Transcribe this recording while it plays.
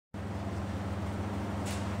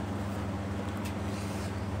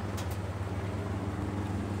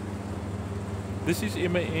This is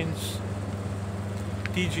MAN's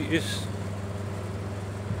TGS,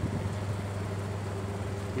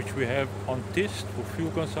 which we have on test for fuel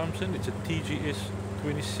consumption. It's a TGS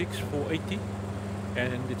 26480,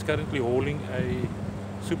 and it's currently hauling a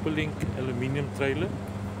Superlink aluminium trailer,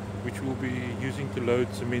 which we'll be using to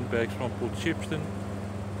load cement bags from Port Shepstone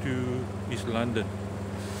to East London.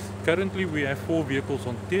 Currently we have 4 vehicles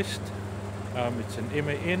on test. It's an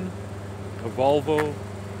MAN, a Volvo,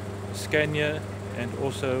 a Scania, and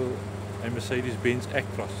also a Mercedes-Benz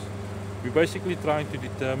Actros. We're basically trying to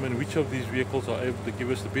determine which of these vehicles are able to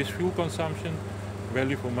give us the best fuel consumption,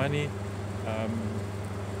 value for money,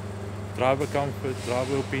 driver comfort,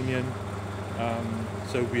 driver opinion.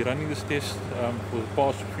 So we're running this test for the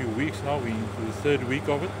past few weeks now. We're into the 3rd week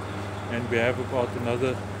of it, and we have about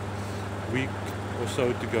another week or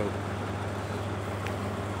so to go.